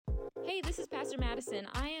Hey, this is Pastor Madison.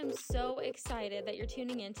 I am so excited that you're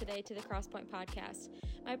tuning in today to the Crosspoint Podcast.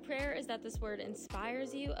 My prayer is that this word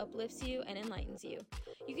inspires you, uplifts you, and enlightens you.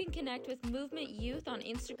 You can connect with Movement Youth on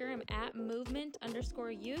Instagram at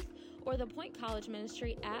movement_youth or the Point College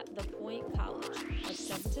Ministry at the Point College. Let's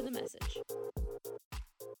jump into the message.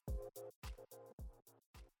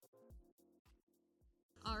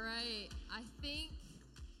 All right, I think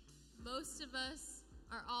most of us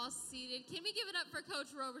are all seated. Can we give it up for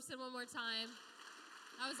Coach Roberson one more time?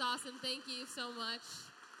 That was awesome. Thank you so much.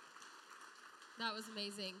 That was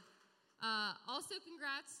amazing. Also,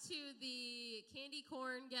 congrats to the candy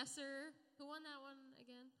corn guesser. Who won that one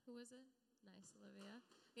again? Who was it? Nice, Olivia.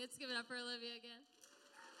 Let's give it up for Olivia again.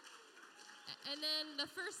 And then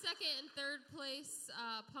the first, second, and third place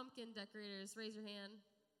pumpkin decorators. Raise your hand.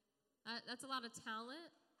 That's a lot of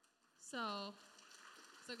talent. So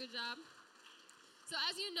good job. So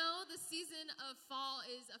as you know, the season of fall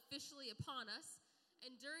is officially upon us.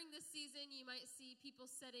 And during this season, you might see people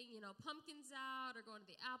setting, pumpkins out or going to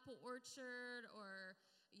the apple orchard or,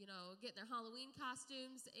 getting their Halloween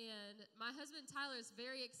costumes. And my husband, Tyler, is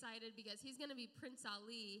very excited because he's going to be Prince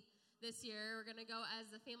Ali this year. We're going to go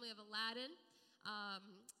as the family of Aladdin.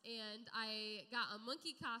 And I got a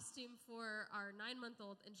monkey costume for our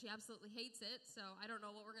 9-month-old, and she absolutely hates it. So I don't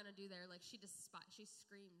know what we're going to do there. Like, she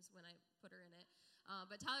screams when I put her in it.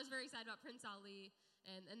 But Tyler's very excited about Prince Ali,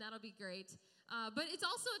 and that'll be great. But it's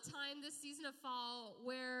also a time, this season of fall,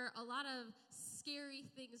 where a lot of scary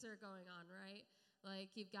things are going on, right?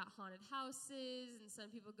 Like, you've got haunted houses, and some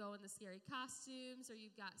people go in the scary costumes, or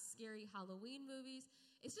you've got scary Halloween movies.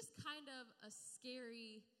 It's just kind of a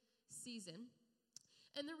scary season.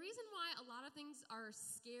 And the reason why a lot of things are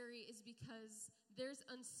scary is because there's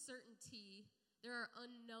uncertainty. There are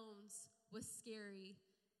unknowns with scary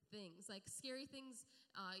things. Like scary things,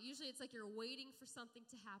 usually it's like you're waiting for something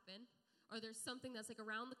to happen, or there's something that's like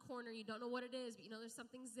around the corner. You don't know what it is, but there's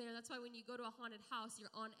something's there. That's why when you go to a haunted house,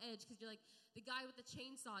 you're on edge because you're like, the guy with the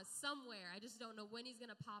chainsaw is somewhere. I just don't know when he's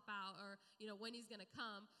going to pop out or, when he's going to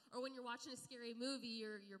come. Or when you're watching a scary movie,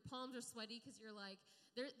 your palms are sweaty because you're like,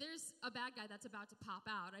 there's a bad guy that's about to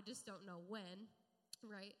pop out. I just don't know when,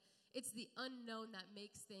 right? It's the unknown that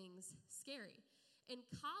makes things scary. And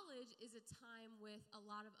college is a time with a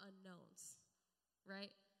lot of unknowns, right?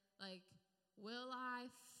 Like, will I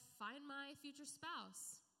find my future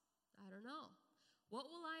spouse? I don't know. What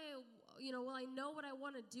will will I know what I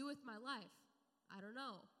want to do with my life? I don't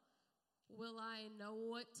know. Will I know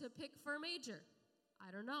what to pick for a major?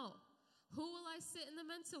 I don't know. Who will I sit in the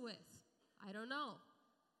Mensa with? I don't know,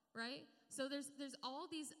 right? So there's all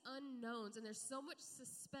these unknowns, and there's so much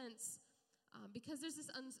suspense because there's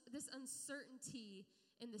this uncertainty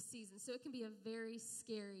in the season. So it can be a very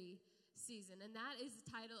scary season. And that is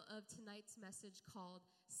the title of tonight's message, called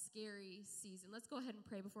Scary Season. Let's go ahead and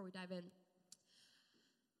pray before we dive in.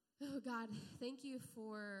 Oh, God, thank you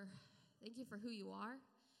for who you are.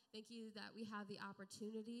 Thank you that we have the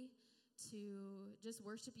opportunity to just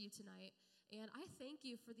worship you tonight. And I thank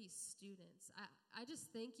you for these students. I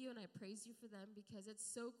just thank you and I praise you for them, because it's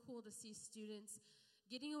so cool to see students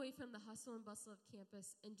getting away from the hustle and bustle of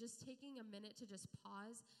campus and just taking a minute to just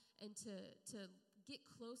pause and to get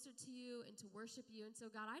closer to you and to worship you. And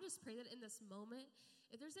so, God, I just pray that in this moment,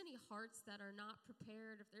 if there's any hearts that are not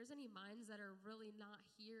prepared, if there's any minds that are really not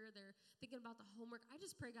here, they're thinking about the homework, I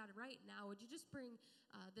just pray, God, right now, would you just bring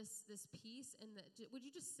this peace, and would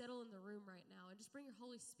you just settle in the room right now and just bring your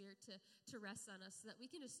Holy Spirit to rest on us so that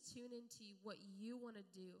we can just tune into what you want to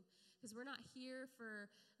do, because we're not here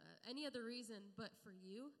for any other reason but for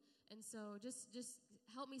you. And so just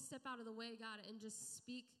help me step out of the way, God, and just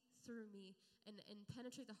speak through me and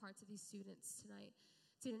penetrate the hearts of these students tonight.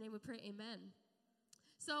 It's in your name we pray, amen.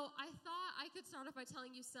 So I thought I could start off by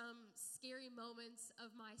telling you some scary moments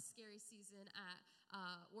of my scary season at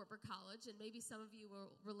Wartburg College, and maybe some of you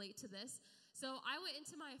will relate to this. So I went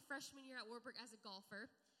into my freshman year at Wartburg as a golfer.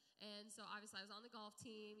 And so obviously I was on the golf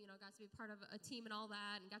team, got to be part of a team and all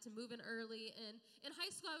that, and got to move in early. And in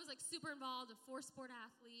high school, I was super involved, a 4-sport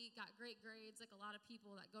athlete, got great grades, like a lot of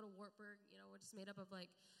people that go to Wartburg, we're just made up of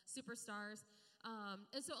superstars.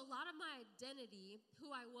 And so a lot of my identity,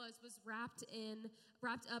 who I was wrapped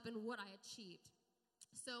up in what I achieved.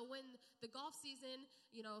 So when the golf season,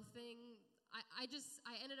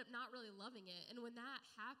 I ended up not really loving it. And when that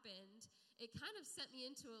happened, it kind of sent me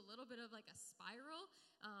into a little bit of a spiral,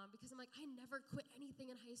 because I'm like, I never quit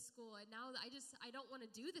anything in high school, and now I don't want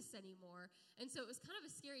to do this anymore. And so it was kind of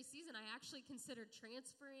a scary season. I actually considered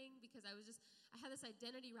transferring because I had this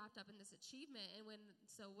identity wrapped up in this achievement. And when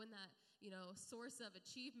that, source of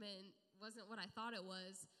achievement wasn't what I thought it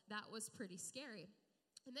was, that was pretty scary.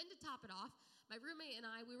 And then to top it off, my roommate and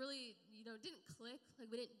I, we really, didn't click. Like,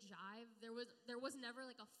 we didn't jive. There was never,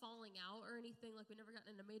 like, a falling out or anything. Like, we never got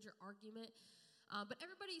in a major argument. But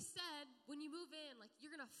everybody said, when you move in, like,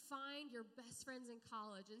 you're going to find your best friends in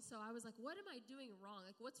college. And so I was like, what am I doing wrong?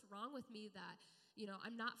 Like, what's wrong with me that,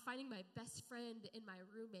 I'm not finding my best friend in my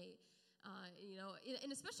roommate?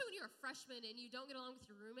 And especially when you're a freshman and you don't get along with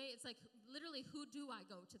your roommate, it's like, literally, who do I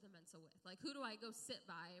go to the Mensa with? Like, who do I go sit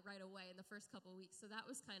by right away in the first couple of weeks? So that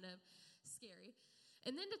was kind of scary.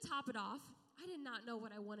 And then to top it off, I did not know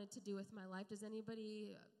what I wanted to do with my life. Does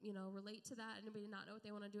anybody, relate to that? Anybody not know what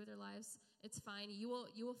they want to do with their lives? It's fine. You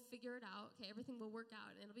will figure it out. Okay, everything will work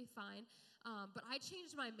out, and it'll be fine. But I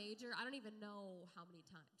changed my major. I don't even know how many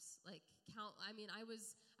times. Like, count. I mean, I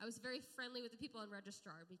was very friendly with the people in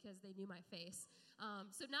registrar because they knew my face.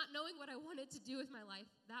 So not knowing what I wanted to do with my life,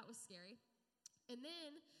 that was scary. And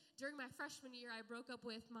then during my freshman year, I broke up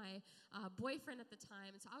with my boyfriend at the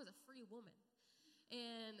time, and so I was a free woman.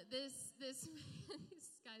 And this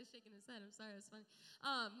guy's shaking his head. I'm sorry, it was funny.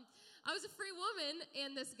 I was a free woman,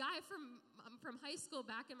 and this guy from high school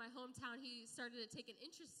back in my hometown, he started to take an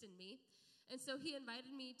interest in me. And so he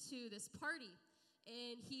invited me to this party.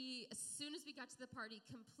 And he, as soon as we got to the party,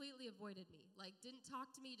 completely avoided me. Like, didn't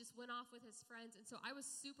talk to me, just went off with his friends. And so I was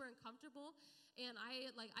super uncomfortable. And I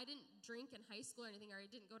didn't drink in high school or anything, or I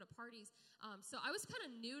didn't go to parties. So I was kind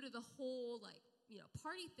of new to the whole,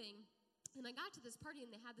 party thing. And I got to this party, and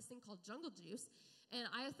they had this thing called Jungle Juice. And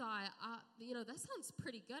I thought, that sounds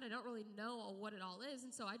pretty good. I don't really know what it all is.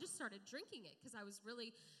 And so I just started drinking it because I was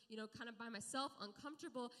really, kind of by myself,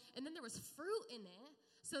 uncomfortable. And then there was fruit in it.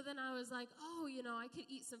 So then I was like, I could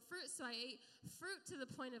eat some fruit. So I ate fruit to the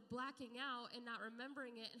point of blacking out and not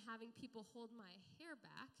remembering it and having people hold my hair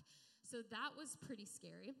back. So that was pretty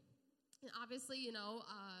scary. And obviously,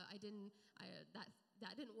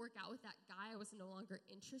 that didn't work out with that guy. I was no longer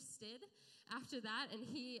interested after that. And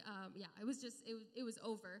he, it was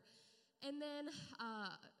over. And then,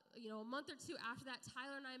 a month or two after that,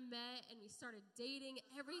 Tyler and I met, and we started dating.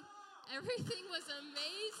 Everything was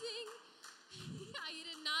amazing. Yeah, you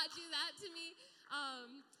did not do that to me.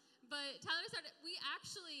 But Tyler started, we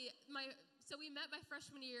met my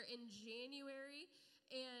freshman year in January.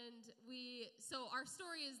 And so our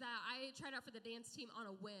story is that I tried out for the dance team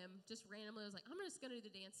on a whim, just randomly. I was like, I'm just going to do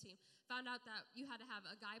the dance team. Found out that you had to have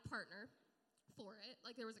a guy partner for it.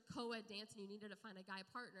 Like, there was a co-ed dance, and you needed to find a guy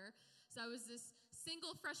partner. So I was this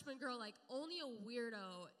single freshman girl, like, only a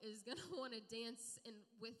weirdo is going to want to dance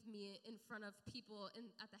with me in front of people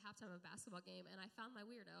at the halftime of a basketball game. And I found my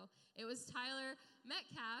weirdo. It was Tyler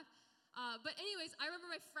Metcalf. But anyways, I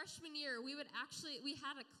remember my freshman year, we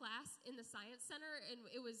had a class in the science center, and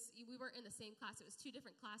we weren't in the same class. It was two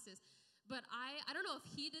different classes. But I don't know if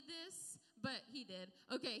he did this, but he did.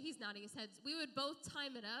 Okay, he's nodding his head. We would both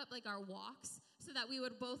time it up, like our walks, so that we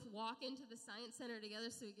would both walk into the science center together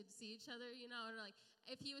so we could see each other, or like,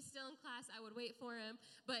 if he was still in class, I would wait for him.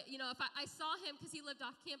 But, if I saw him, because he lived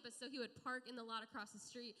off campus, so he would park in the lot across the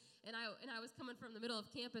street, and I was coming from the middle of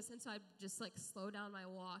campus, and so I'd just, like, slow down my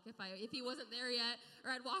walk if he wasn't there yet, or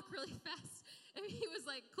I'd walk really fast if he was,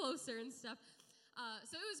 like, closer and stuff.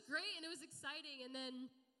 So it was great, and it was exciting, and then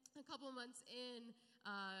a couple of months in,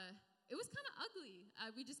 it was kind of ugly.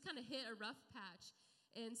 We just kind of hit a rough patch,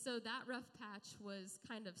 and so that rough patch was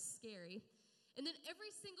kind of scary. And then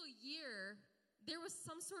every single year, there was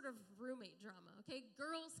some sort of roommate drama, okay?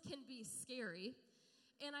 Girls can be scary.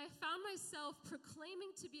 And I found myself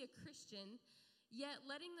proclaiming to be a Christian, yet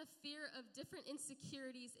letting the fear of different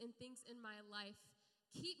insecurities and things in my life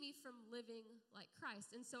keep me from living like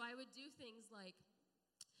Christ. And so I would do things like,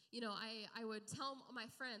 I would tell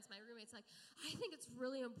my friends, my roommates, like, I think it's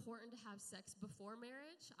really important to have sex before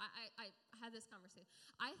marriage. I had this conversation.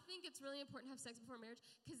 I think it's really important to have sex before marriage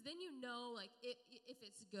because then like, if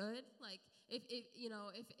it's good, like, if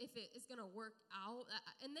it is going to work out.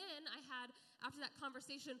 And then after that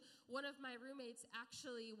conversation, one of my roommates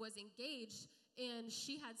actually was engaged, and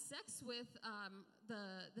she had sex with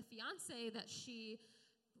the fiance that she,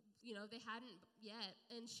 they hadn't yet,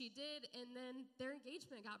 and she did, and then their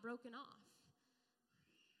engagement got broken off.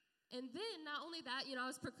 And then, not only that, I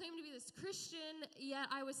was proclaimed to be this Christian, yet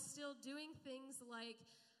I was still doing things like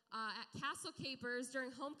at Castle Capers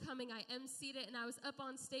during homecoming, I emceed it, and I was up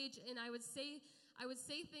on stage, and I would say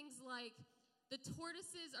things like, the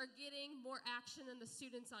tortoises are getting more action than the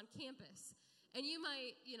students on campus. And you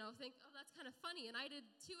might, think, oh, that's kind of funny, and I did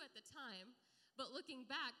too at the time. But looking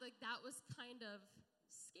back, like, that was kind of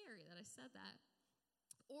scary that I said that.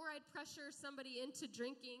 Or I'd pressure somebody into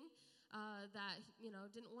drinking that,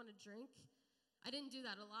 didn't want to drink. I didn't do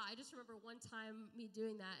that a lot. I just remember one time me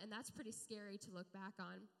doing that, and that's pretty scary to look back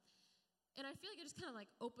on. And I feel like I just kind of like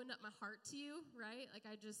opened up my heart to you, right? Like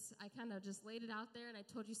I kind of just laid it out there, and I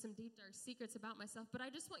told you some deep, dark secrets about myself. But I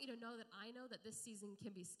just want you to know that I know that this season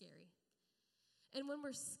can be scary. And when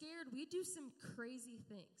we're scared, we do some crazy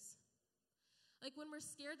things. Like when we're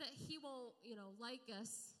scared that he won't, like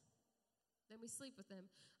us, then we sleep with him.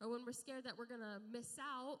 Or when we're scared that we're going to miss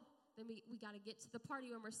out, then we got to get to the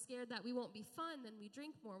party. When we're scared that we won't be fun, then we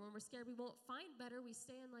drink more. When we're scared we won't find better, we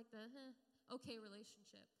stay in like the okay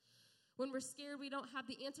relationship. When we're scared we don't have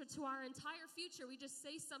the answer to our entire future, we just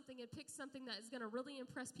say something and pick something that is going to really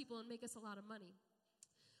impress people and make us a lot of money.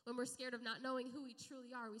 When we're scared of not knowing who we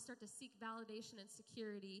truly are, we start to seek validation and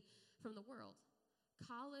security from the world.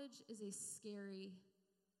 College is a scary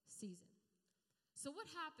season. So what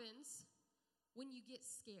happens when you get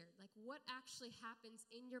scared? Like what actually happens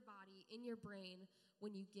in your body, in your brain,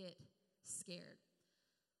 when you get scared?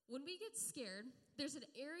 When we get scared, there's an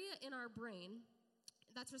area in our brain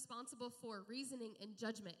that's responsible for reasoning and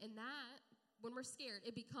judgment. And that, when we're scared,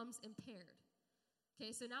 it becomes impaired.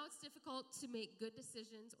 Okay, so now it's difficult to make good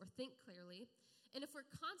decisions or think clearly. And if we're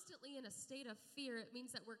constantly in a state of fear, it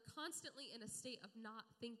means that we're constantly in a state of not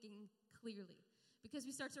thinking clearly, because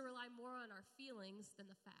we start to rely more on our feelings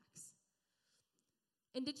than the facts.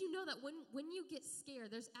 And did you know that when you get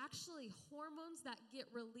scared, there's actually hormones that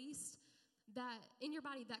get released that in your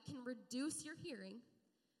body that can reduce your hearing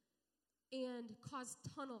and cause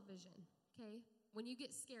tunnel vision, okay? When you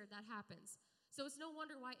get scared, that happens. So it's no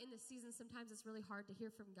wonder why in this season sometimes it's really hard to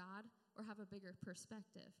hear from God or have a bigger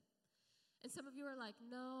perspective. And some of you are like,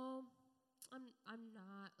 no, I'm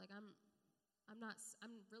not. Like I'm not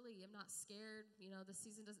scared. The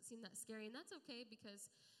season doesn't seem that scary. And that's okay, because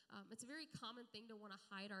it's a very common thing to want to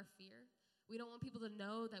hide our fear. We don't want people to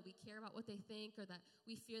know that we care about what they think, or that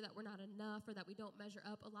we fear that we're not enough, or that we don't measure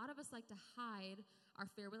up. A lot of us like to hide our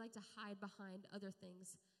fear. We like to hide behind other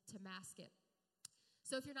things to mask it.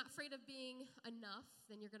 So if you're not afraid of being enough,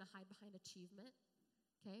 then you're going to hide behind achievement,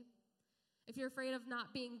 okay? If you're afraid of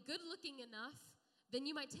not being good looking enough, then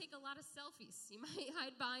you might take a lot of selfies. You might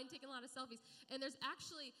hide behind taking a lot of selfies. And there's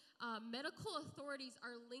actually, medical authorities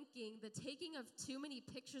are linking the taking of too many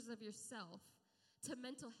pictures of yourself to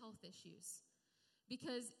mental health issues,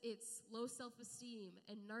 because it's low self-esteem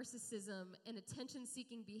and narcissism and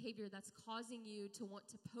attention-seeking behavior that's causing you to want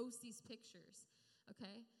to post these pictures,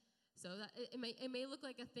 okay? So that it may look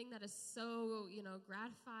like a thing that is so,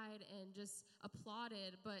 gratified and just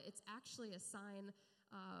applauded, but it's actually a sign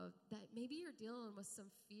that maybe you're dealing with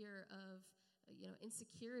some fear of,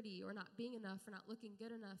 insecurity, or not being enough, or not looking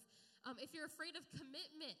good enough. If you're afraid of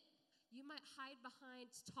commitment, you might hide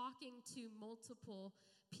behind talking to multiple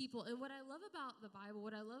people. And what I love about the Bible,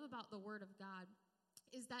 what I love about the Word of God,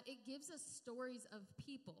 is that it gives us stories of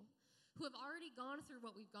people who have already gone through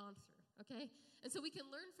what we've gone through, okay? And so we can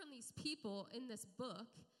learn from these people in this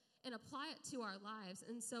book and apply it to our lives.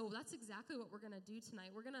 And so that's exactly what we're going to do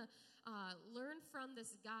tonight. We're going to learn from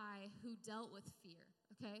this guy who dealt with fear,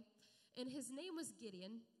 okay? And his name was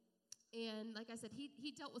Gideon. And like I said,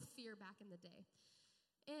 he dealt with fear back in the day.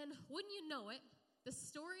 And wouldn't you know it, the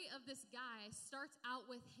story of this guy starts out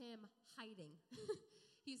with him hiding.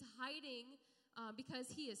 He's hiding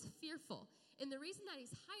because he is fearful. And the reason that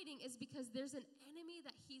he's hiding is because there's an enemy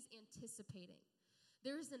that he's anticipating.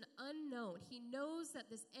 There's an unknown. He knows that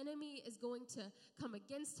this enemy is going to come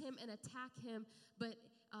against him and attack him, but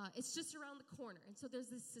it's just around the corner. And so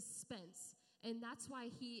there's this suspense. And that's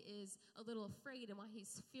why he is a little afraid and why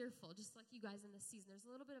he's fearful, just like you guys in this season. There's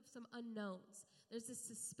a little bit of some unknowns. There's this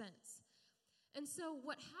suspense. And so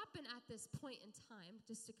what happened at this point in time,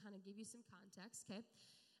 just to kind of give you some context, okay,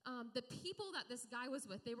 the people that this guy was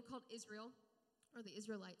with, they were called Israel, or the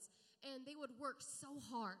Israelites, and they would work so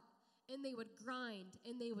hard, and they would grind,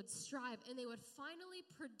 and they would strive, and they would finally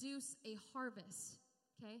produce a harvest,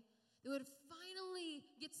 okay? They would finally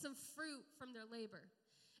get some fruit from their labor.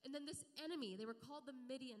 And then this enemy, they were called the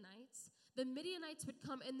Midianites. The Midianites would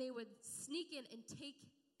come and they would sneak in and take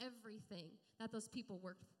everything that those people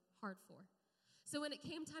worked hard for. So when it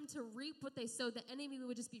came time to reap what they sowed, the enemy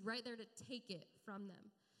would just be right there to take it from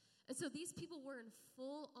them. And so these people were in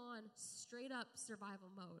full-on, straight-up survival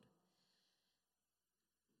mode.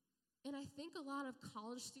 And I think a lot of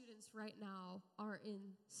college students right now are in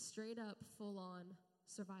straight-up, full-on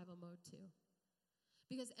survival mode too.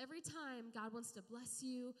 Because every time God wants to bless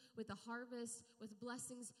you with a harvest, with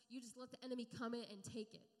blessings, you just let the enemy come in and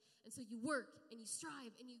take it. And so you work and you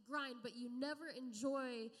strive and you grind, but you never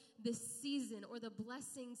enjoy this season or the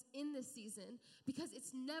blessings in this season, because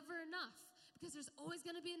it's never enough. Because there's always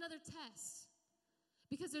going to be another test.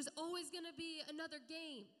 Because there's always going to be another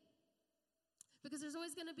game. Because there's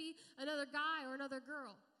always going to be another guy or another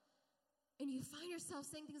girl. And you find yourself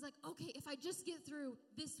saying things like, okay, if I just get through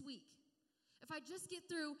this week, if I just get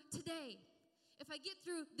through today, if I get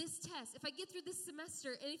through this test, if I get through this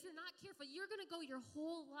semester, and if you're not careful, you're going to go your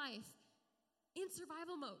whole life in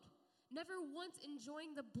survival mode, never once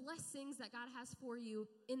enjoying the blessings that God has for you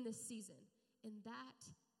in this season. And that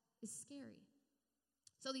is scary.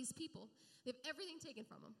 So these people, they have everything taken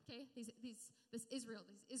from them, okay? These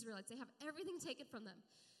Israelites, they have everything taken from them.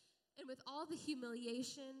 And with all the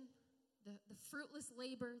humiliation, the fruitless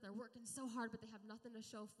labor, they're working so hard, but they have nothing to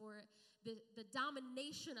show for it. The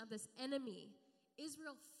domination of this enemy,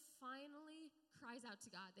 Israel finally cries out to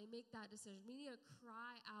God. They make that decision. We need to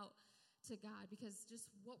cry out to God because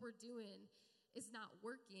just what we're doing is not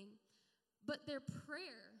working. But their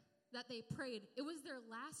prayer that they prayed, it was their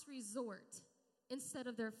last resort instead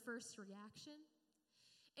of their first reaction.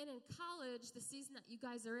 And in college, the season that you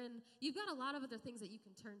guys are in, you've got a lot of other things that you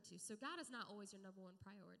can turn to. So God is not always your number one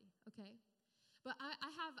priority, okay? But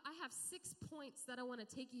I have 6 points that I want to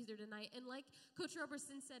take you through tonight. And like Coach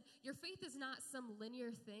Roberson said, your faith is not some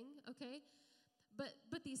linear thing, okay?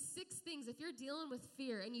 But these 6 things, if you're dealing with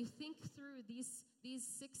fear and you think through these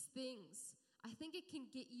 6 things, I think it can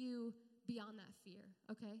get you beyond that fear,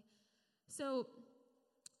 okay? So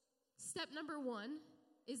step number 1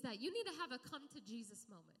 is that you need to have a come to Jesus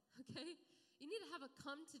moment, okay? You need to have a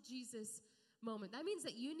come to Jesus moment. That means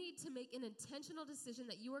that you need to make an intentional decision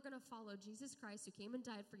that you are going to follow Jesus Christ who came and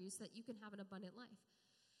died for you so that you can have an abundant life.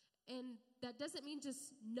 And that doesn't mean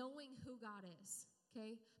just knowing who God is,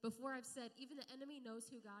 okay? Before I've said, even the enemy knows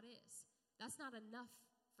who God is. That's not enough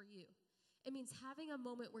for you. It means having a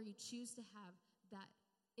moment where you choose to have that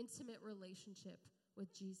intimate relationship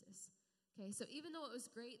with Jesus, okay? So even though it was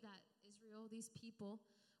great that Israel, these people,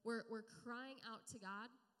 were crying out to God,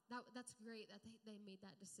 that's great that they made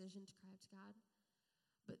that decision to cry out to God.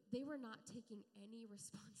 But they were not taking any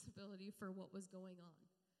responsibility for what was going on,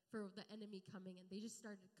 for the enemy coming in. They just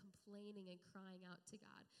started complaining and crying out to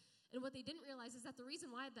God. And what they didn't realize is that the reason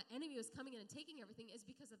why the enemy was coming in and taking everything is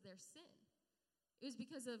because of their sin. It was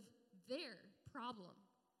because of their problem.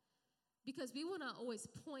 Because we want to always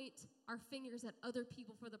point our fingers at other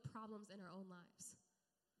people for the problems in our own lives.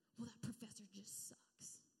 Well, that professor just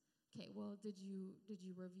sucks. Okay, well, did you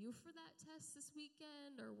review for that test this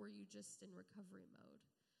weekend, or were you just in recovery mode?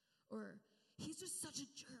 Or he's just such a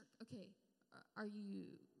jerk. Okay, why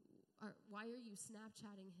are you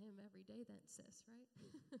Snapchatting him every day then, sis, right?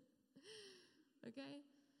 Okay?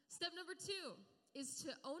 Step number 2 is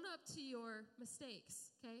to own up to your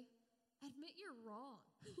mistakes, okay? Admit you're wrong.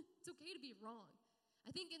 It's okay to be wrong.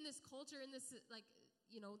 I think in this culture, in this,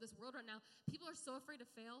 this world right now, people are so afraid to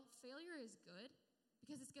fail. Failure is good,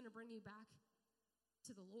 because it's going to bring you back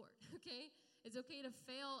to the Lord, okay? It's okay to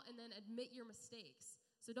fail and then admit your mistakes.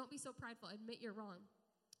 So don't be so prideful. Admit you're wrong.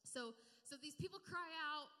 So these people cry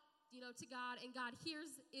out, to God, and God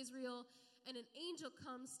hears Israel, and an angel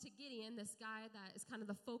comes to Gideon, this guy that is kind of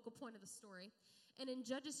the focal point of the story. And in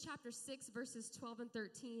Judges chapter 6, verses 12 and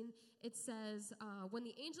 13, it says, when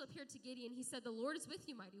the angel appeared to Gideon, he said, "The Lord is with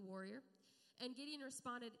you, mighty warrior." And Gideon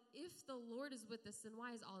responded, "If the Lord is with us, then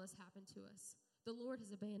why has all this happened to us? The Lord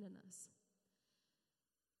has abandoned us."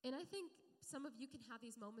 And I think some of you can have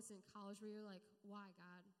these moments in college where you're like, why,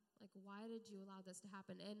 God? Like, why did you allow this to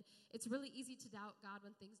happen? And it's really easy to doubt God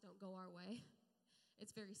when things don't go our way.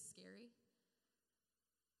 It's very scary.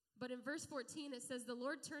 But in verse 14, it says, the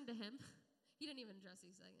Lord turned to him. He didn't even address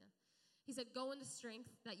it. He said, "Go in the strength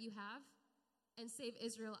that you have and save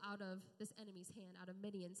Israel out of this enemy's hand, out of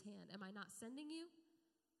Midian's hand. Am I not sending you?"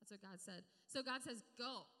 That's what God said. So God says,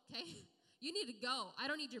 go, okay? You need to go. I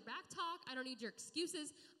don't need your back talk. I don't need your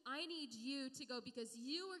excuses. I need you to go because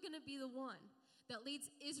you are going to be the one that leads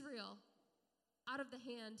Israel out of the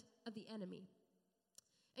hand of the enemy.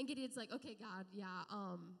 And Gideon's like, okay, God, yeah,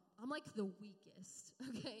 I'm like the weakest,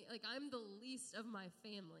 okay? Like, I'm the least of my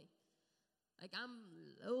family. Like, I'm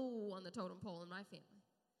low on the totem pole in my family.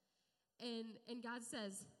 And God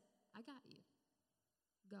says, I got you.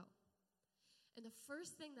 Go. And the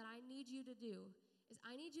first thing that I need you to do is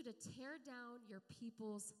I need you to tear down your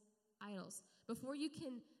people's idols. Before you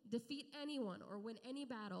can defeat anyone or win any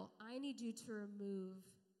battle, I need you to remove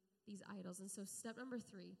these idols. And so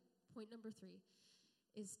point number 3,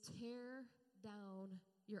 is tear down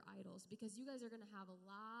your idols, because you guys are going to have a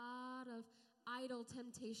lot of idol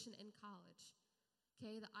temptation in college,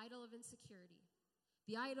 okay? The idol of insecurity,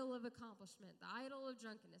 the idol of accomplishment, the idol of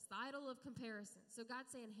drunkenness, the idol of comparison. So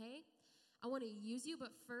God's saying, hey, I want to use you,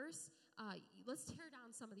 but first, let's tear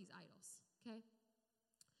down some of these idols, okay?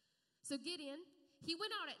 So Gideon, he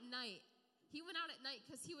went out at night. He went out at night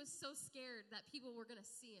because he was so scared that people were going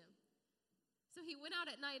to see him. So he went out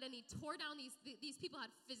at night and he tore down these people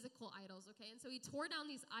had physical idols, okay? And so he tore down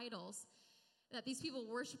these idols that these people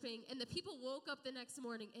were worshiping, and the people woke up the next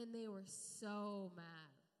morning and they were so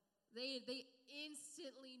mad. They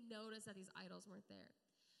instantly noticed that these idols weren't there.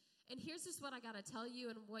 And here's just what I got to tell you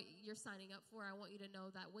and what you're signing up for. I want you to know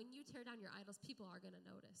that when you tear down your idols, people are going to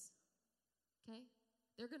notice, okay?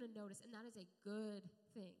 They're going to notice, and that is a good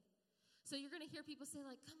thing. So you're going to hear people say,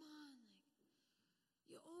 like, come on, like,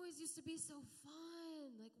 you always used to be so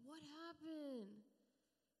fun. Like, what happened?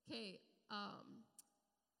 Okay,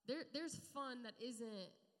 there's fun that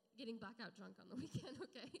isn't getting blackout drunk on the weekend,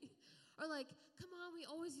 okay? Or like, come on, we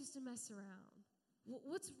always used to mess around.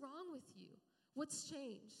 What's wrong with you? What's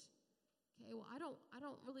changed? Okay, well, I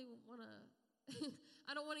don't really want to,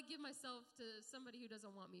 I don't want to give myself to somebody who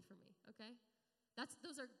doesn't want me for me, okay?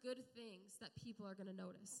 Those are good things that people are going to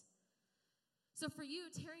notice. So for you,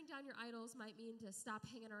 tearing down your idols might mean to stop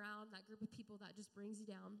hanging around that group of people that just brings you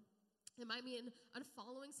down. It might mean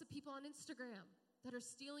unfollowing some people on Instagram that are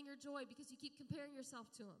stealing your joy because you keep comparing yourself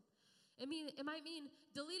to them. It might mean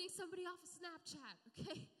deleting somebody off of Snapchat,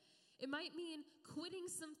 okay? It might mean quitting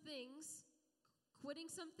some things.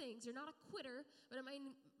 You're not a quitter, but it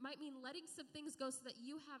might mean letting some things go so that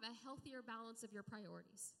you have a healthier balance of your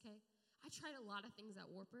priorities, okay? I tried a lot of things at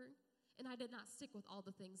Wartburg, and I did not stick with all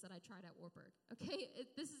the things that I tried at Wartburg, okay?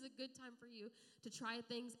 This is a good time for you to try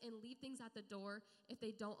things and leave things at the door if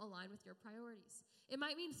they don't align with your priorities. It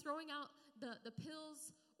might mean throwing out the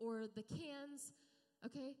pills or the cans,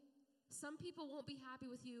 okay? Some people won't be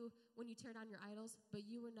happy with you when you tear down your idols, but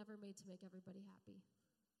you were never made to make everybody happy.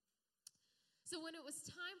 So when it was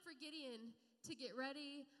time for Gideon to get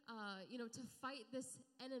ready, to fight this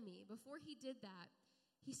enemy, before he did that,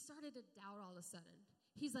 he started to doubt all of a sudden.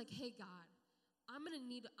 He's like, hey, God, I'm gonna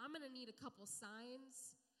need a couple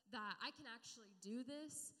signs that I can actually do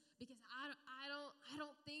this, because I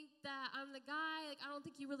don't think that I'm the guy. Like, I don't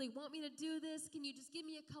think you really want me to do this. Can you just give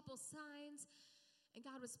me a couple signs? And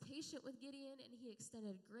God was patient with Gideon, and he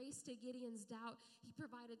extended grace to Gideon's doubt. He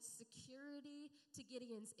provided security to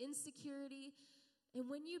Gideon's insecurity. And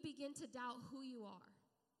when you begin to doubt who you are,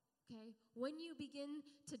 okay, when you begin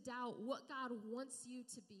to doubt what God wants you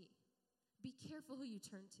to be careful who you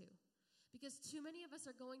turn to. Because too many of us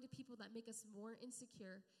are going to people that make us more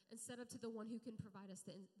insecure instead of to the one who can provide us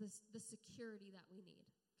the security that we need,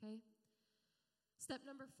 okay? Point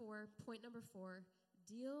number 4,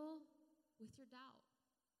 deal with your doubt.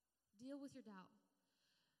 Deal with your doubt.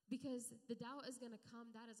 Because the doubt is going to come.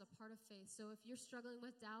 That is a part of faith. So if you're struggling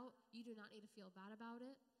with doubt, you do not need to feel bad about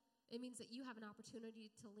it. It means that you have an opportunity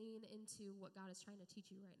to lean into what God is trying to teach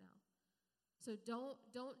you right now. So don't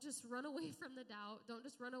just run away from the doubt. Don't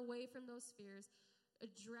just run away from those fears.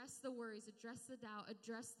 Address the worries, address the doubt,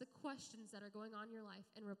 address the questions that are going on in your life,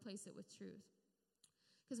 and replace it with truth.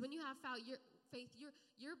 Because when you have faith,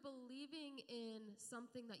 you're believing in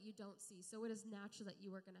something that you don't see. So it is natural that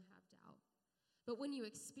you are going to have doubt. But when you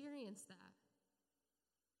experience that,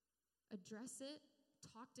 address it,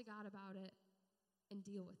 talk to God about it, and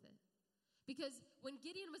deal with it. Because when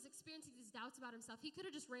Gideon was experiencing these doubts about himself, he could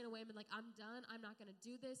have just ran away and been like, I'm done. I'm not going to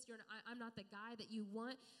do this. I'm not the guy that you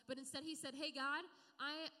want. But instead he said, hey, God,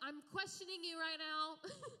 I'm questioning you right now.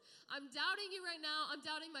 I'm doubting you right now. I'm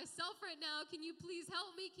doubting myself right now. Can you please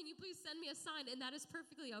help me? Can you please send me a sign? And that is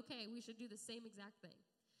perfectly okay. We should do the same exact thing.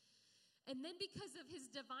 And then because of his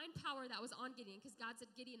divine power that was on Gideon, because God said,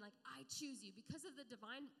 Gideon, like, I choose you. Because of the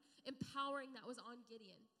divine empowering that was on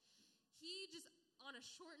Gideon, he just, on a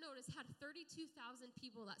short notice, had 32,000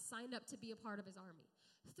 people that signed up to be a part of his army.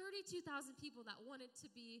 32,000 people that wanted to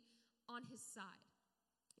be on his side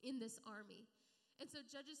in this army. And so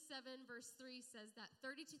Judges 7 verse 3 says that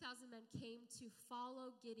 32,000 men came to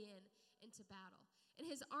follow Gideon into battle. And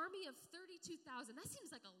his army of 32,000, that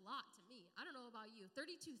seems like a lot to me. I don't know about you.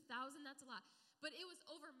 32,000, that's a lot. But it was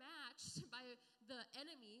overmatched by the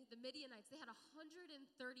enemy, the Midianites. They had 135,000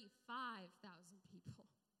 people.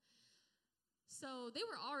 So they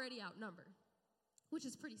were already outnumbered, which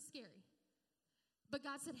is pretty scary. But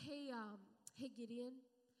God said, hey Gideon,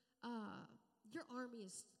 your army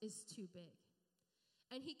is too big.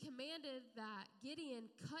 And he commanded that Gideon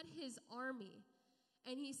cut his army.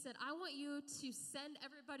 And he said, I want you to send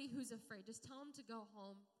everybody who's afraid. Just tell them to go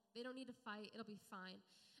home. They don't need to fight. It'll be fine.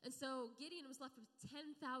 And so Gideon was left with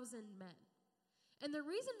 10,000 men. And the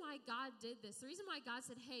reason why God did this, the reason why God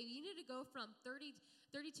said, hey, you need to go from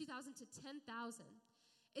 32,000 to 10,000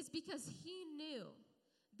 is because he knew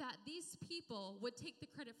that these people would take the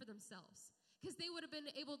credit for themselves. Because they would have been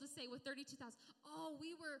able to say with 32,000, oh,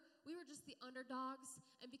 we were just the underdogs,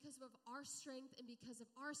 and because of our strength and because of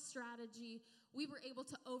our strategy, we were able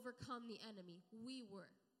to overcome the enemy. We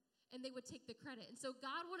were. And they would take the credit. And so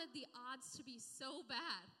God wanted the odds to be so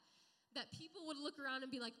bad that people would look around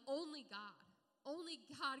and be like, only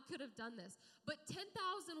God could have done this. But 10,000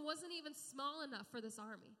 wasn't even small enough for this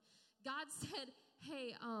army. God said,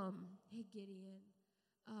 hey Gideon,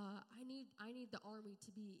 I need the army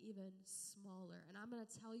to be even smaller, and I'm going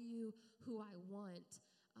to tell you who I want,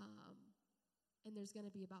 and there's going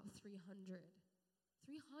to be about 300.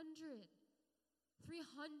 300.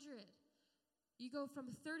 You go from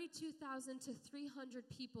 32,000 to 300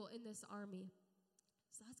 people in this army.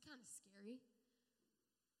 So that's kind of scary.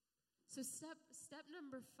 So step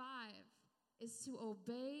number 5 is to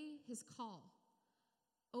obey his call.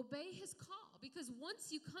 Obey his call, because once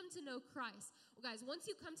you come to know Christ, well, guys, once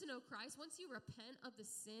you come to know Christ, once you repent of the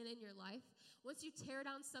sin in your life, once you tear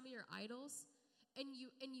down some of your idols, and you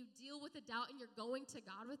deal with the doubt and you're going to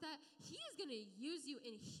God with that, he is going to use you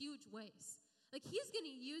in huge ways. Like, he's going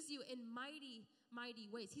to use you in mighty, mighty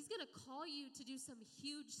ways. He's going to call you to do some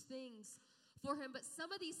huge things for him, but some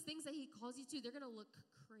of these things that he calls you to, they're going to look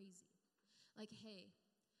crazy. Like, hey,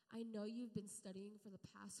 I know you've been studying for the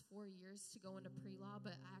past 4 years to go into pre-law,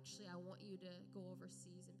 but actually I want you to go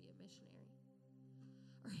overseas and be a missionary.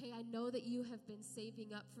 Or, hey, I know that you have been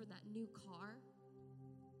saving up for that new car,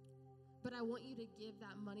 but I want you to give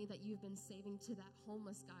that money that you've been saving to that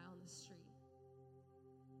homeless guy on the street.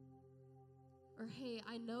 Or, hey,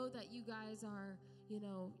 I know that you guys are,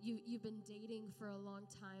 you've been dating for a long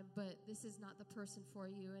time, but this is not the person for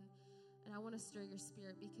you, and I want to stir your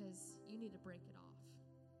spirit because you need to break it off.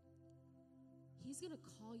 He's going to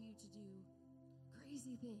call you to do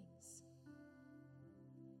crazy things.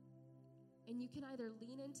 And you can either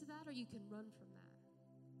lean into that or you can run from that.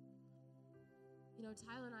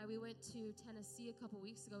 Tyler and I, we went to Tennessee a couple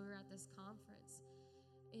weeks ago. We were at this conference.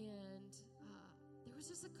 And there was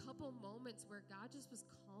just a couple moments where God just was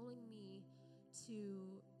calling me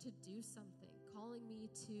to do something, calling me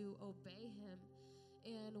to obey him.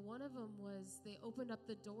 And one of them was they opened up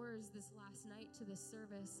the doors this last night to this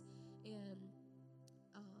service, and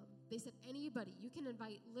they said, anybody, you can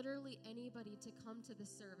invite literally anybody to come to the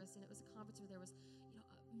service. And it was a conference where there was,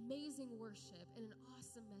 amazing worship and an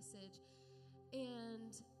awesome message.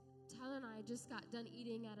 And Tyler and I just got done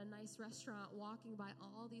eating at a nice restaurant, walking by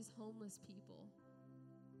all these homeless people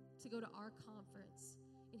to go to our conference.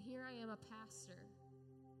 And here I am, a pastor,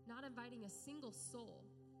 not inviting a single soul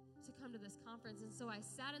to come to this conference. And so I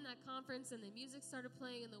sat in that conference, and the music started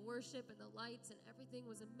playing, and the worship and the lights, and everything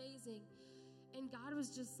was amazing. And God was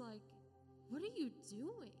just like, what are you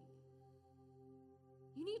doing?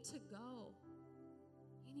 You need to go.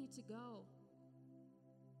 You need to go.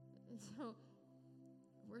 And so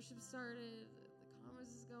worship started, the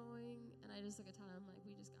conference is going, and I just look at Tyler, I'm like,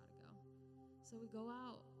 we just got to go. So we go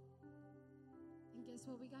out. And guess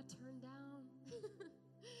what? We got turned down.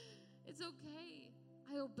 It's okay.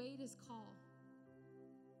 I obeyed his call.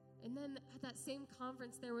 And then at that same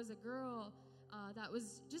conference, there was a girl that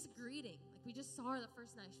was just greeting. Like, we just saw her the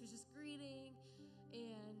first night. She was just greeting,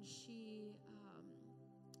 and she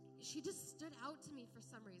just stood out to me for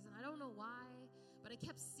some reason. I don't know why, but I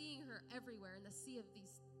kept seeing her everywhere in the sea of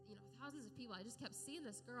these, thousands of people. I just kept seeing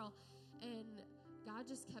this girl, and God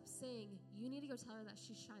just kept saying, you need to go tell her that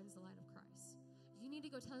she shines the light of Christ. You need to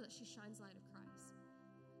go tell her that she shines the light of Christ.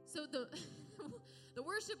 So the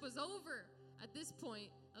worship was over at this point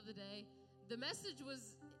of the day. The message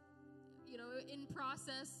was, in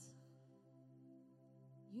process.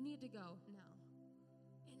 You need to go now.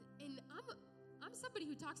 And I'm somebody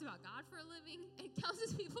who talks about God for a living and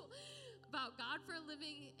counsels people about God for a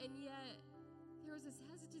living, and yet there was this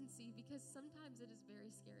hesitancy because sometimes it is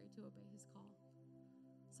very scary to obey his call.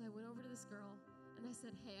 So I went over to this girl and I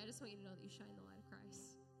said, hey, I just want you to know that you shine the light of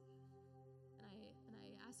Christ. And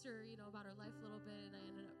I asked her, about her life a little bit, and I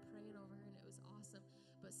ended up praying over her, and it was awesome.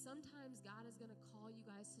 But sometimes God is going to call you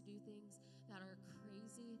guys to do things that are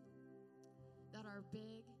crazy, that are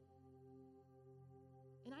big.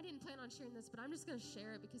 And I didn't plan on sharing this, but I'm just going to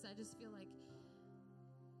share it because I just feel like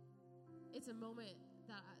it's a moment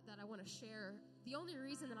that I want to share. The only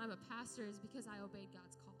reason that I'm a pastor is because I obeyed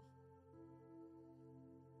God's call.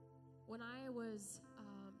 When I was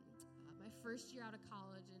my first year out of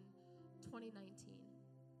college in 2019,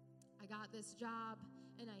 I got this job,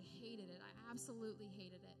 and I hated it. I absolutely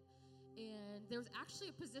hated it. And there was actually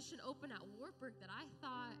a position open at Wartburg that I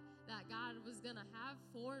thought that God was going to have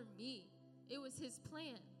for me. It was his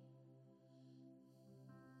plan.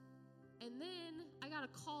 And then I got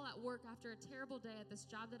a call at work after a terrible day at this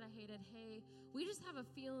job that I hated. Hey, we just have a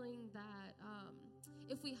feeling that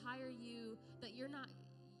if we hire you, that you're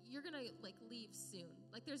going to like leave soon.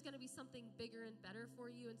 Like there's going to be something bigger and better for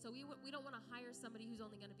you. And so we don't want to hire somebody who's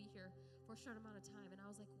only going to be here for a short amount of time. And I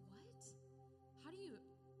was like, what? How do you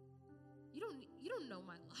don't know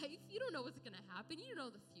my life. You don't know what's going to happen. You don't know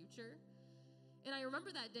the future. And I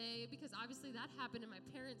remember that day because obviously that happened, and my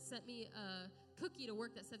parents sent me a cookie to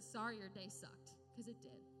work that said, sorry, your day sucked, because it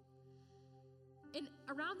did. And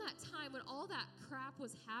around that time, when all that crap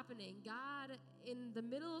was happening, God, in the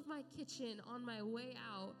middle of my kitchen on my way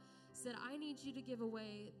out, said, I need you to give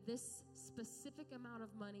away this specific amount of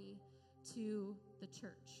money to the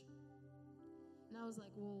church. And I was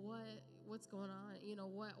like, well, what's going on? You know,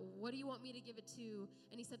 what do you want me to give it to?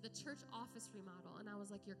 And he said, the church office remodel. And I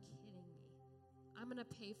was like, you're kidding me. I'm going to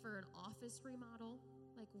pay for an office remodel?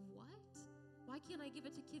 Like, what? Why can't I give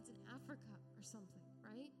it to kids in Africa or something,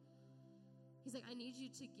 right? He's like, I need you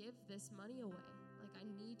to give this money away. Like, I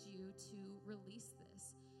need you to release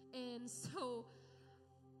this. And so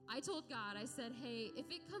I told God, I said, hey,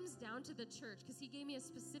 if it comes down to the church, because he gave me a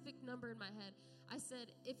specific number in my head, I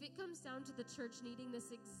said, if it comes down to the church needing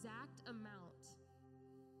this exact amount,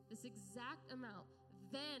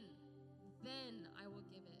 then I will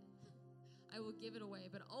give it. I will give it away,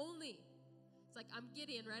 but only, it's like I'm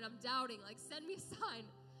Gideon, right? I'm doubting, like send me a sign.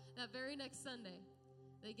 That very next Sunday,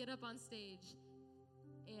 they get up on stage,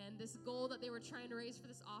 and this goal that they were trying to raise for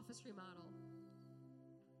this office remodel,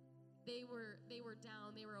 they were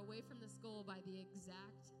down, they were away from this goal by the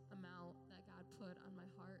exact amount that God put on my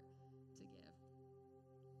heart to give.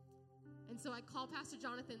 And so I called Pastor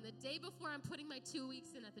Jonathan the day before I'm putting my 2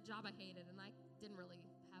 weeks in at the job I hated, and I didn't really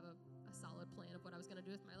have a solid plan of what I was going to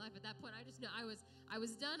do with my life. At that point, I just knew I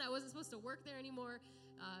was done. I wasn't supposed to work there anymore.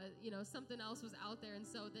 Something else was out there. And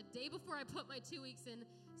so the day before I put my 2 weeks in,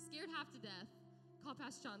 scared half to death, called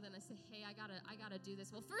Pastor Jonathan. I said, hey, I gotta do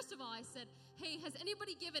this. Well, first of all, I said, hey, has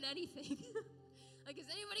anybody given anything? Like, has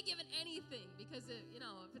anybody given anything? Because if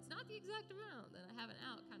it's not the exact amount, then I have an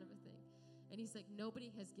out, kind of a thing. And he's like,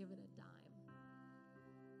 nobody has given a dime.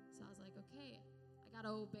 So I was like, okay, I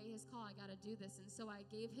gotta obey his call. I gotta do this. And so I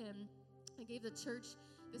gave the church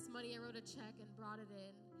this money. I wrote a check and brought it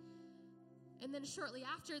in. And then shortly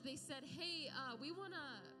after, they said, hey, we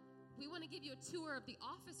wanna give you a tour of the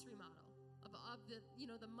office remodel of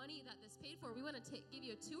the money that this paid for. We want to give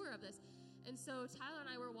you a tour of this. And so Tyler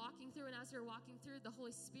and I were walking through, and as we were walking through, the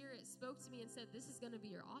Holy Spirit spoke to me and said, this is going to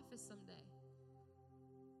be your office someday.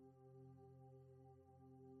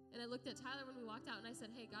 And I looked at Tyler when we walked out, and I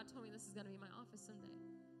said, hey, God told me this is going to be my office someday.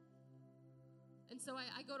 And so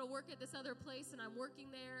I go to work at this other place, and I'm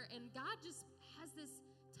working there, and God just has this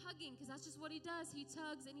tugging, because that's just what he does. He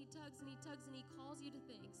tugs, and he tugs, and he tugs, and he calls you to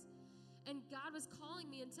things. And God was calling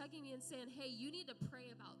me and tugging me and saying, hey, you need to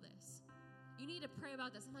pray about this. You need to pray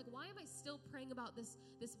about this. I'm like, why am I still praying about this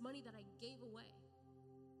money that I gave away?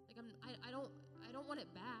 Like, I don't want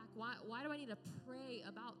it back. Why do I need to pray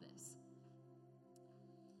about this?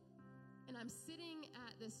 And I'm sitting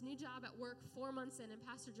at this new job at work 4 months in, and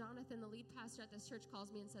Pastor Jonathan, the lead pastor at this church,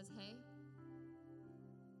 calls me and says, hey,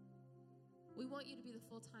 we want you to be the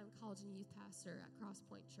full-time college and youth pastor at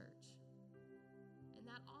Crosspoint Church. And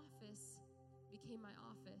that office became my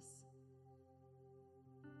office.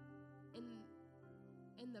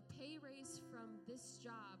 And the pay raise from this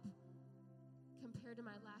job compared to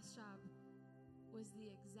my last job was the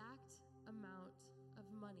exact amount of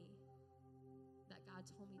money that God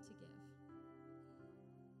told me to give.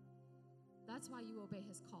 That's why you obey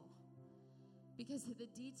his call. Because the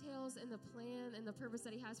details and the plan and the purpose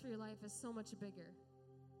that he has for your life is so much bigger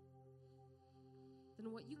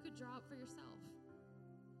than what you could draw up for yourself.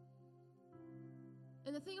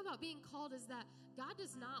 And the thing about being called is that God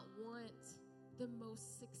does not want the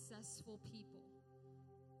most successful people.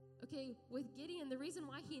 Okay, with Gideon, the reason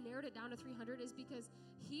why he narrowed it down to 300 is because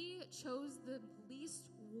he chose the least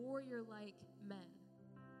warrior-like men.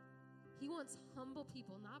 He wants humble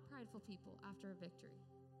people, not prideful people, after a victory.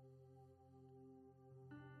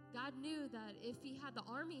 God knew that if he had the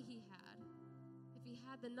army he had, if he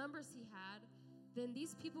had the numbers he had, then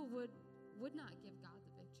these people would not give God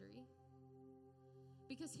the victory.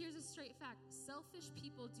 Because here's a straight fact. Selfish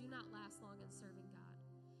people do not last long in serving God.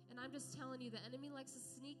 And I'm just telling you, the enemy likes to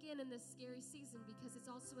sneak in this scary season because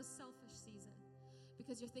it's also a selfish season.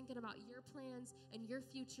 Because you're thinking about your plans and your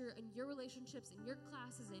future and your relationships and your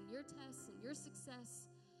classes and your tests and your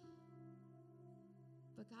success.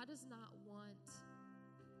 But God does not want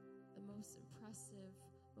the most impressive,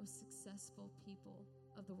 most successful people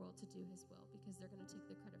of the world to do his will because they're going to take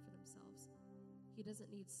the credit for themselves. He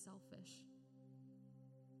doesn't need selfish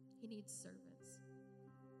He needs servants.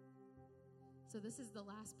 So this is the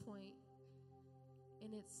last point,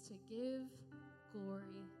 and it's to give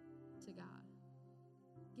glory to God.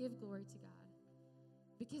 Give glory to God.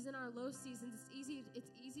 Because in our low seasons,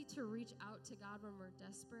 it's easy to reach out to God when we're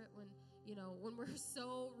desperate, when we're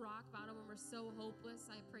so rock bottom, when we're so hopeless.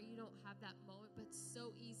 I pray you don't have that moment, but it's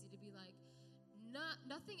so easy to be like,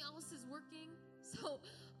 nothing else is working, so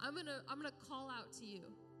I'm gonna call out to you.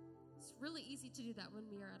 It's really easy to do that when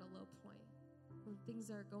we are at a low point. When things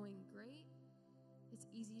are going great, it's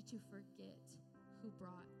easy to forget who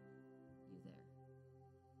brought you there.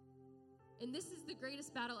 And this is the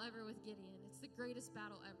greatest battle ever with Gideon. It's the greatest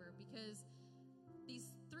battle ever because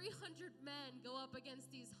these 300 men go up against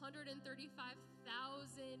these 135,000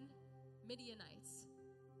 Midianites.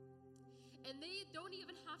 And they don't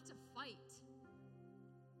even have to fight.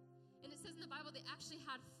 And it says in the Bible they actually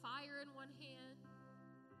had fire in one hand.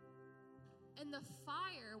 And the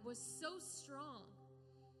fire was so strong.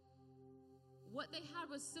 What they had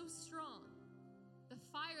was so strong. The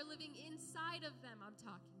fire living inside of them, I'm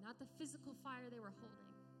talking, not the physical fire they were holding,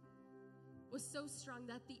 was so strong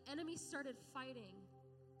that the enemy started fighting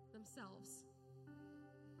themselves.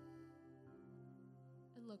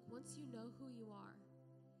 And look, once you know who you are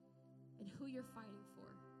and who you're fighting for,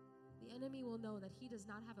 the enemy will know that he does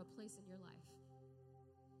not have a place in your life.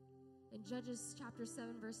 In Judges chapter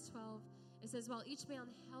 7, verse 12, it says, while each man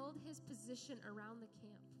held his position around the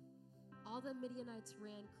camp, all the Midianites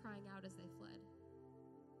ran, crying out as they fled.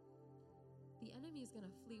 The enemy is going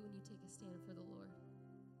to flee when you take a stand for the Lord.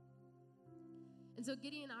 And so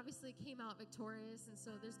Gideon obviously came out victorious, and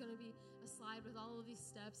so there's going to be a slide with all of these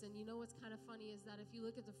steps, and you know what's kind of funny is that if you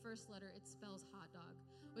look at the first letter, it spells hot dog,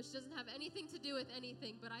 which doesn't have anything to do with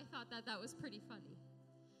anything, but I thought that was pretty funny.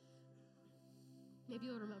 Maybe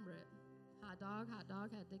you'll remember it. Hot dog, hot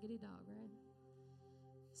diggity dog, right?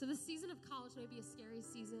 So the season of college may be a scary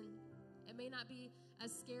season. It may not be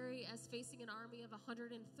as scary as facing an army of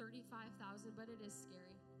 135,000, but it is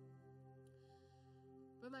scary.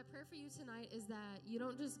 But my prayer for you tonight is that you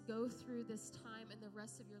don't just go through this time and the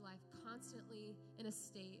rest of your life constantly in a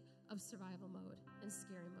state of survival mode and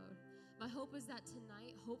scary mode. My hope is that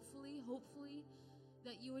tonight, hopefully,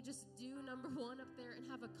 that you would just do number one up there and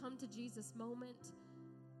have a come to Jesus moment.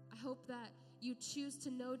 I hope that you choose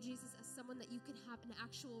to know Jesus as someone that you can have an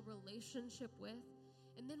actual relationship with.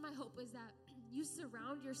 And then my hope is that you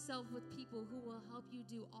surround yourself with people who will help you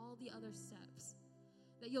do all the other steps.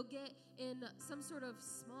 That you'll get in some sort of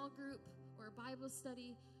small group or a Bible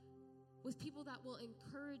study with people that will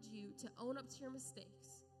encourage you to own up to your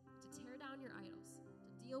mistakes, to tear down your idols,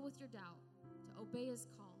 to deal with your doubt, to obey his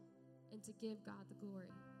call, and to give God the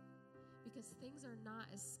glory. Because things are not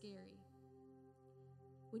as scary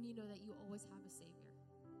when you know that you always have a Savior.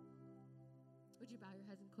 Would you bow your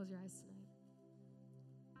heads and close your eyes tonight?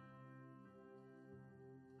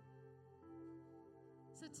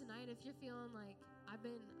 So tonight, if you're feeling like I've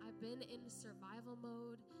been in survival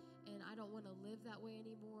mode and I don't want to live that way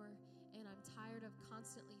anymore, and I'm tired of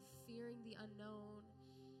constantly fearing the unknown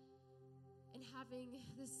and having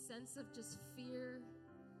this sense of just fear,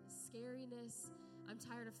 scariness. I'm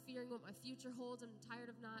tired of fearing what my future holds. I'm tired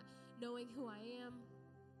of not knowing who I am.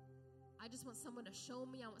 I just want someone to show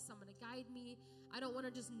me. I want someone to guide me. I don't want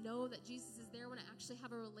to just know that Jesus is there. I want to actually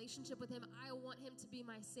have a relationship with him. I want him to be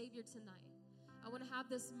my Savior tonight. I want to have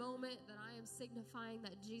this moment that I am signifying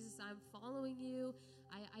that, Jesus, I'm following you.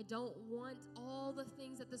 I don't want all the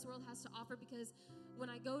things that this world has to offer, because when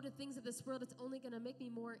I go to things of this world, it's only going to make me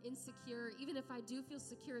more insecure. Even if I do feel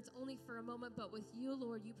secure, it's only for a moment. But with you,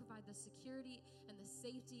 Lord, you provide the security and the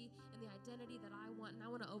safety and the identity that I want, and I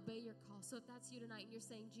want to obey your call. So if that's you tonight and you're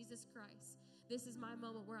saying, Jesus Christ, this is my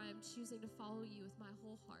moment where I am choosing to follow you with my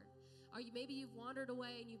whole heart. Maybe you've wandered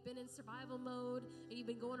away and you've been in survival mode and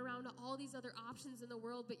you've been going around to all these other options in the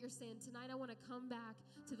world, but you're saying, tonight I want to come back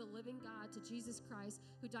to the living God, to Jesus Christ,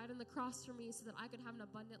 who died on the cross for me so that I could have an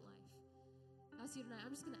abundant life. That's you tonight.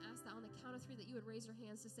 I'm just going to ask that on the count of 3 that you would raise your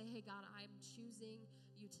hands to say, hey, God, I'm choosing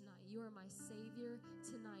you tonight. You are my Savior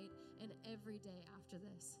tonight and every day after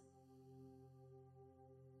this.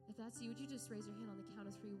 If that's you, would you just raise your hand on the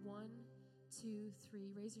count of 3? 1, 2,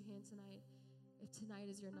 3. Raise your hand tonight. If tonight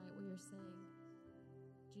is your night where you're saying,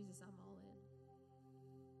 Jesus, I'm all in.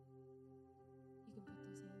 You can put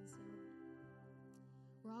those hands down.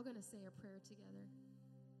 We're all going to say a prayer together.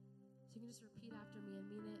 So you can just repeat after me and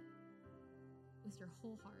mean it with your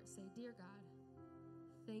whole heart. Say, dear God,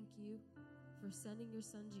 thank you for sending your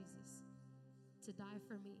son Jesus to die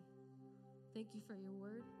for me. Thank you for your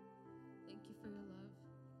word. Thank you for your love.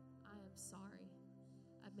 I am sorry.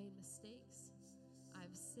 I've made mistakes.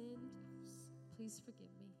 I've sinned. please forgive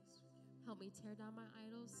me. Help me tear down my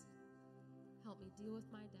idols. Help me deal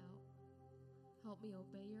with my doubt. Help me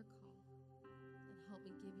obey your call. And help me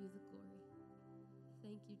give you the glory.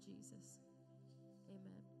 Thank you, Jesus.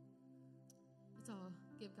 Amen. Let's all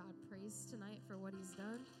give God praise tonight for what he's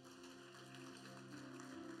done.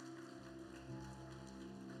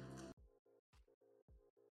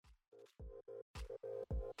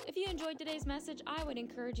 If you enjoyed today's message, I would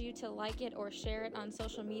encourage you to like it or share it on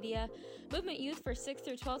social media. Movement Youth for 6th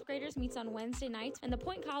through 12th graders meets on Wednesday nights, and the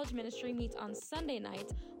Point College Ministry meets on Sunday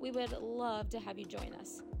nights. We would love to have you join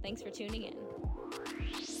us. Thanks for tuning in.